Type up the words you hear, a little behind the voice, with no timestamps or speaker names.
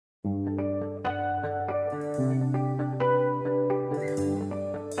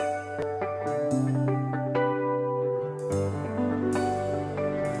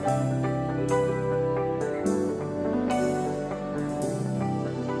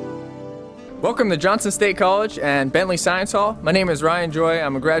Welcome to Johnson State College and Bentley Science Hall. My name is Ryan Joy.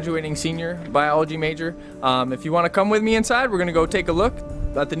 I'm a graduating senior biology major. If you want to come with me inside, we're going to go take a look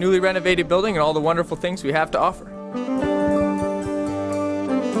at the newly renovated building and all the wonderful things we have to offer.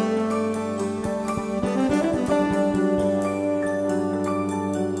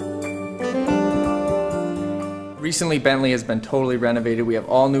 Recently, Bentley has been totally renovated. We have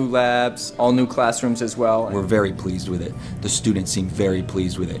all new labs, all new classrooms as well. We're very pleased with it. The students seem very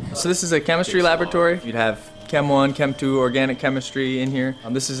pleased with it. So this is a chemistry laboratory. You'd have Chem 1, Chem 2, organic chemistry in here.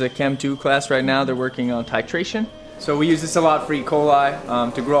 This is a Chem 2 class right now. They're working on titration. So we use this a lot for E.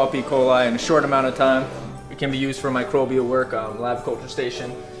 coli, to grow up E. coli in a short amount of time. It can be used for microbial work on lab culture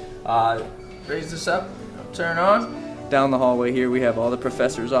station. Raise this up, turn on. Down the hallway here we have all the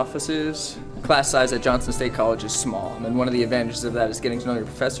professors' offices. Class size at Johnson State College is small, and one of the advantages of that is getting to know your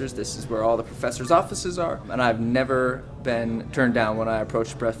professors. This is where all the professors' offices are, and I've never been turned down when I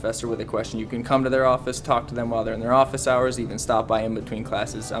approach a professor with a question. You can come to their office, talk to them while they're in their office hours, even stop by in between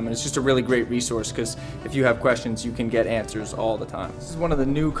classes. And it's just a really great resource because if you have questions, you can get answers all the time. This is one of the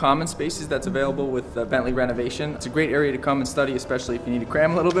new common spaces that's available with the Bentley renovation. It's a great area to come and study, especially if you need to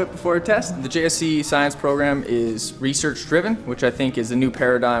cram a little bit before a test. The JSC science program is research-driven, which I think is a new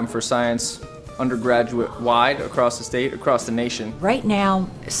paradigm for science undergraduate-wide across the state, across the nation. Right now,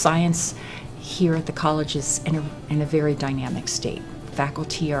 science here at the college is in a very dynamic state.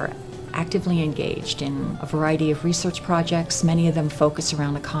 Faculty are actively engaged in a variety of research projects. Many of them focus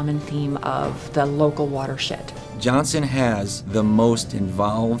around a common theme of the local watershed. Johnson has the most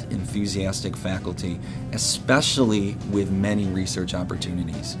involved, enthusiastic faculty, especially with many research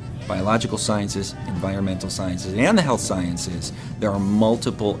opportunities. Biological sciences, environmental sciences, and the health sciences, there are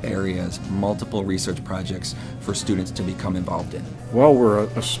multiple areas, multiple research projects for students to become involved in. Well, we're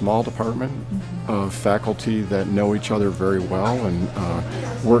a small department of faculty that know each other very well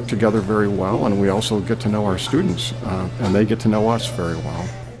and work together very well, and we also get to know our students, and they get to know us very well.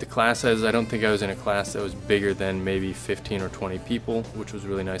 The class size, I don't think I was in a class that was bigger than maybe 15 or 20 people, which was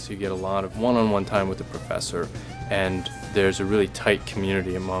really nice. You get a lot of one-on-one time with the professor, and there's a really tight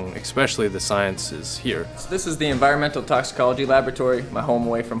community among, especially the sciences here. So this is the Environmental Toxicology Laboratory, my home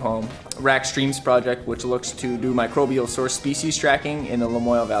away from home. RAC Streams project, which looks to do microbial source species tracking in the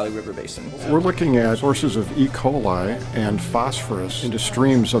Lamoille Valley River Basin. We're looking at sources of E. coli and phosphorus into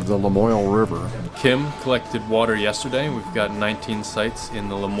streams of the Lamoille River. Kim collected water yesterday. We've got 19 sites in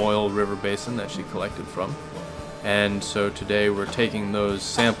the Lamoille River Basin that she collected from. And so today we're taking those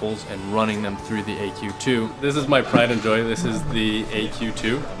samples and running them through the AQ2. This is my pride and joy. This is the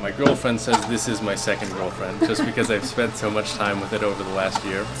AQ2. My girlfriend says this is my second girlfriend just because I've spent so much time with it over the last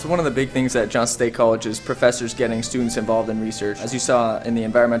year. So one of the big things at Johnson State College is professors getting students involved in research. As you saw in the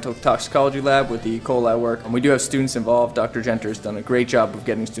Environmental Toxicology Lab with the E. coli work, and we do have students involved. Dr. Genter's done a great job of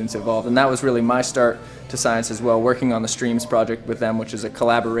getting students involved, and that was really my start to science as well, working on the Streams project with them, which is a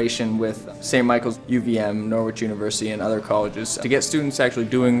collaboration with St. Michael's, UVM, Norwich University, and other colleges to get students actually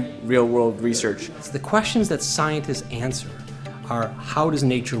doing real-world research. The questions that scientists answer are, how does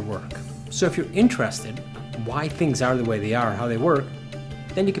nature work? So if you're interested in why things are the way they are, how they work,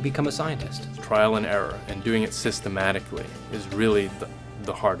 then you can become a scientist. Trial and error and doing it systematically is really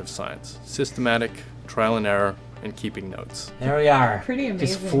the heart of science. Systematic, trial and error, and keeping notes. There we are. Pretty amazing.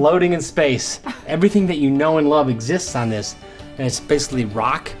 Just floating in space. Everything that you know and love exists on this, and it's basically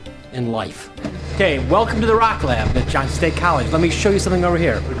rock and life. Okay, welcome to the Rock Lab at Johnson State College. Let me show you something over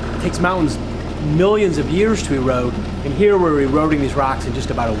here. It takes mountains millions of years to erode, and here we're eroding these rocks in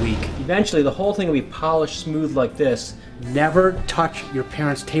just about a week. Eventually, the whole thing will be polished smooth like this. Never touch your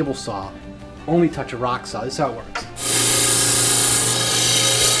parents' table saw. Only touch a rock saw. This is how it works.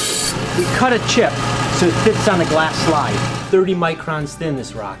 We cut a chip so it fits on a glass slide. 30 microns thin,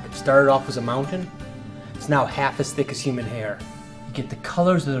 this rock. It started off as a mountain. It's now half as thick as human hair. You get the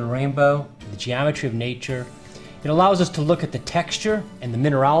colors of the rainbow, the geometry of nature. It allows us to look at the texture and the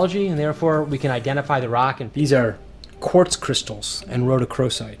mineralogy, and therefore we can identify the rock. And these are quartz crystals and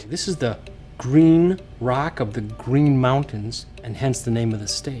rhodochrosite. This is the green rock of the Green Mountains, and hence the name of the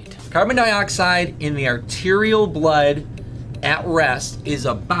state. Carbon dioxide in the arterial blood at rest is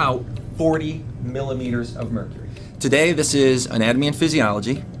about 40 millimeters of mercury. Today, this is anatomy and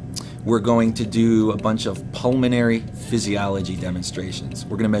physiology. We're going to do a bunch of pulmonary physiology demonstrations.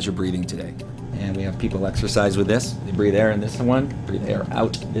 We're going to measure breathing today. And we have people exercise with this. They breathe air in this one, breathe air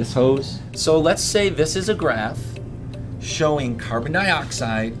out this hose. So let's say this is a graph showing carbon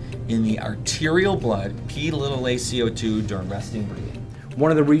dioxide in the arterial blood, P(a)CO2 during resting breathing. One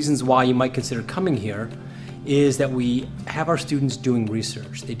of the reasons why you might consider coming here is that we have our students doing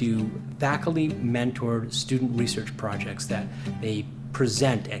research. They do faculty mentored student research projects that they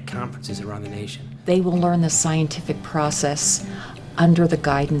present at conferences around the nation. They will learn the scientific process under the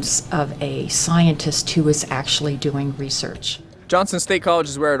guidance of a scientist who is actually doing research. Johnson State College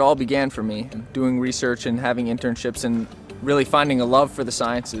is where it all began for me, doing research and having internships and really finding a love for the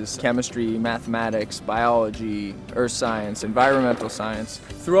sciences, chemistry, mathematics, biology, earth science, environmental science.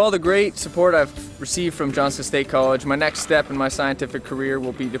 Through all the great support I've received from Johnson State College, my next step in my scientific career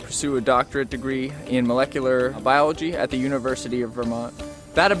will be to pursue a doctorate degree in molecular biology at the University of Vermont.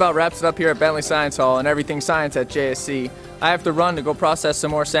 That about wraps it up here at Bentley Science Hall and everything science at JSC. I have to run to go process some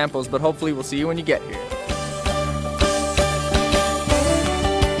more samples, but hopefully we'll see you when you get here.